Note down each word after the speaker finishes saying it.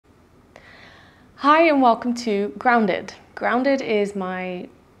Hi and welcome to Grounded. Grounded is my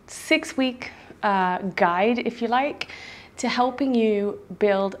 6-week guide, if you like, to helping you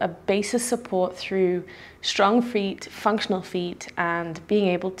build a base of support through strong feet, functional feet, and being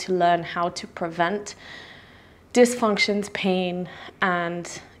able to learn how to prevent dysfunctions, pain,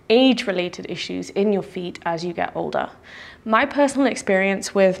 and age-related issues in your feet as you get older. My personal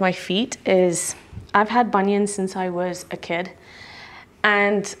experience with my feet is I've had bunions since I was a kid.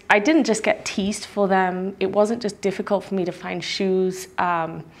 And I didn't just get teased for them. It wasn't just difficult for me to find shoes,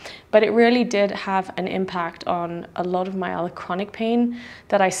 but it really did have an impact on a lot of my other chronic pain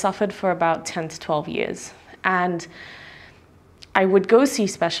that I suffered for about 10 to 12 years. And I would go see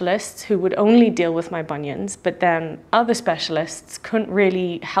specialists who would only deal with my bunions, but then other specialists couldn't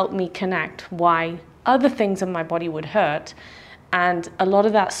really help me connect why other things in my body would hurt. And a lot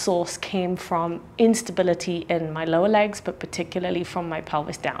of that source came from instability in my lower legs, but particularly from my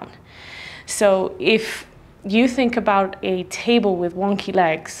pelvis down. So if you think about a table with wonky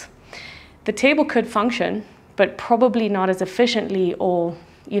legs, the table could function, but probably not as efficiently or,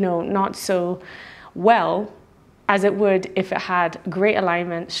 not so well as it would if it had great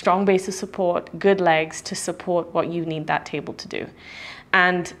alignment, strong base of support, good legs to support what you need that table to do.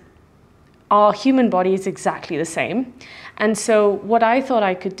 And our human body is exactly the same. And so what I thought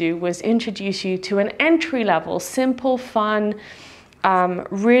I could do was introduce you to an entry-level, simple, fun,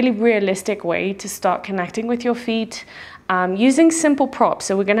 really realistic way to start connecting with your feet using simple props.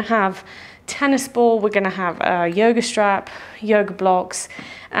 So we're gonna have tennis ball, we're gonna have a yoga strap, yoga blocks,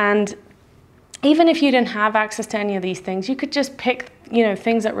 and even if you didn't have access to any of these things, you could just pick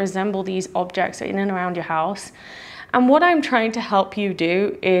things that resemble these objects in and around your house. And what I'm trying to help you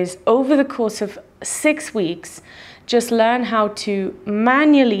do is, over the course of 6 weeks, just learn how to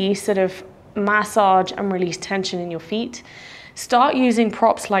manually sort of massage and release tension in your feet. Start using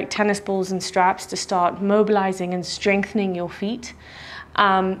props like tennis balls and straps to start mobilizing and strengthening your feet.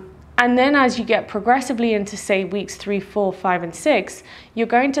 And then as you get progressively into, say, weeks 3, 4, 5, and 6, you're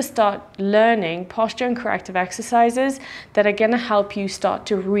going to start learning posture and corrective exercises that are going to help you start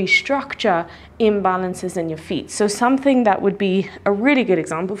to restructure imbalances in your feet. So something that would be a really good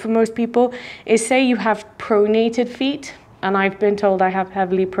example for most people is, say you have pronated feet, and I've been told I have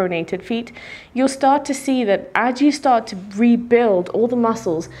heavily pronated feet. You'll start to see that as you start to rebuild all the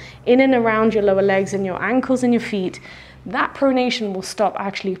muscles in and around your lower legs and your ankles and your feet, that pronation will stop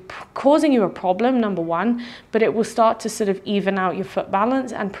actually causing you a problem, number one, but it will start to sort of even out your foot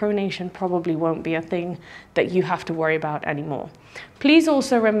balance, and pronation probably won't be a thing that you have to worry about anymore. Please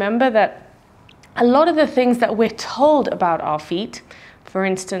also remember that a lot of the things that we're told about our feet, for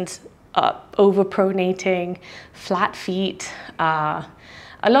instance, overpronating, flat feet, a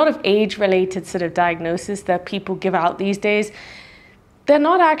lot of age-related sort of diagnoses that people give out these days, they're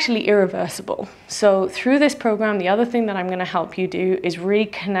not actually irreversible. So through this program, the other thing that I'm going to help you do is really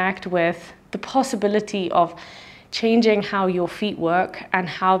connect with the possibility of changing how your feet work and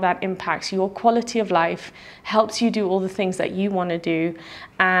how that impacts your quality of life, helps you do all the things that you want to do,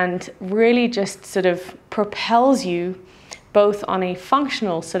 and really just sort of propels you both on a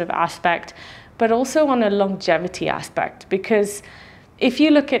functional sort of aspect, but also on a longevity aspect. Because if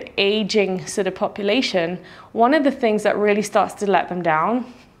you look at aging sort of population, one of the things that really starts to let them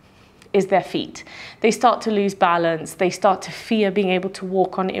down is their feet. They start to lose balance. They start to fear being able to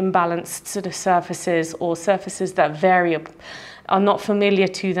walk on imbalanced sort of surfaces, or surfaces that are not familiar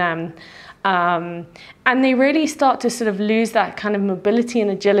to them. And they really start to sort of lose that kind of mobility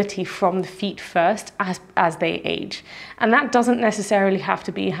and agility from the feet first as they age. And that doesn't necessarily have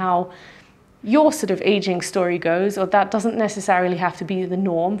to be how your sort of aging story goes, or that doesn't necessarily have to be the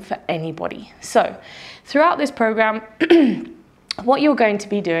norm for anybody. So throughout this program, what you're going to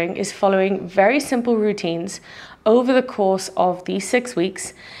be doing is following very simple routines over the course of these 6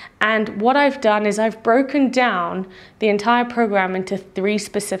 weeks. And what I've done is I've broken down the entire program into 3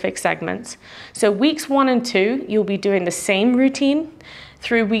 specific segments. So weeks 1 and 2, you'll be doing the same routine.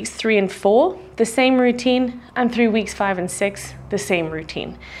 Through weeks 3 and 4, the same routine, and through weeks 5 and 6, the same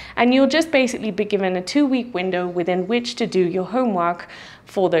routine. And you'll just basically be given a 2-week window within which to do your homework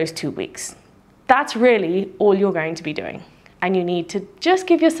for those 2 weeks. That's really all you're going to be doing. And you need to just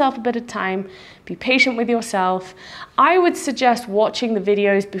give yourself a bit of time, be patient with yourself. I would suggest watching the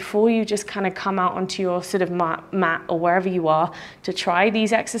videos before you just kind of come out onto your sort of mat or wherever you are to try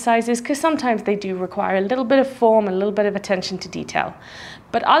these exercises, because sometimes they do require a little bit of form, a little bit of attention to detail.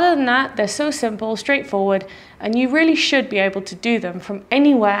 But other than that, they're so simple, straightforward, and you really should be able to do them from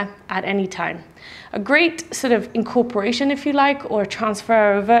anywhere at any time. A great sort of incorporation, if you like, or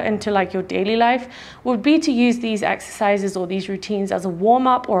transfer over into like your daily life would be to use these exercises or these routines as a warm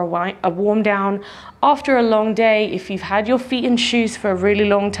up or a warm down after a long day. If you've had your feet in shoes for a really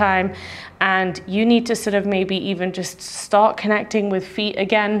long time and you need to sort of maybe even just start connecting with feet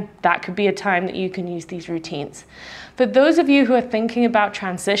again, that could be a time that you can use these routines. For those of you who are thinking about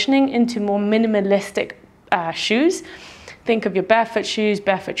transitioning into more minimalistic shoes, think of your barefoot shoes,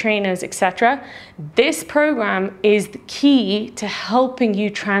 barefoot trainers, etc. This program is the key to helping you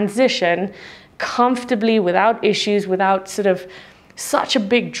transition comfortably without issues, without sort of such a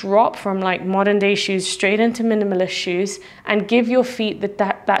big drop from like modern day shoes straight into minimalist shoes, and give your feet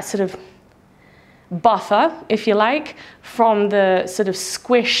that sort of buffer, if you like, from the sort of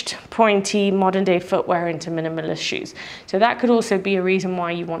squished, pointy modern day footwear into minimalist shoes. So that could also be a reason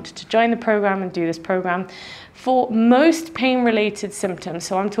why you wanted to join the program and do this program. For most pain-related symptoms,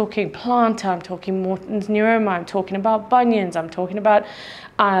 so I'm talking plantar, I'm talking Morton's neuroma, I'm talking about bunions, I'm talking about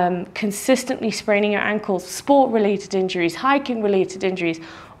consistently spraining your ankles, sport-related injuries, hiking-related injuries,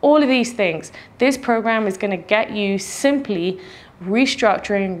 all of these things. This program is going to get you simply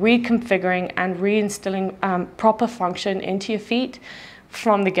restructuring, reconfiguring, and reinstilling proper function into your feet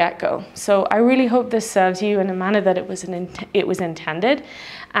from the get-go. So I really hope this serves you in a manner that it was intended,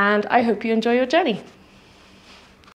 and I hope you enjoy your journey.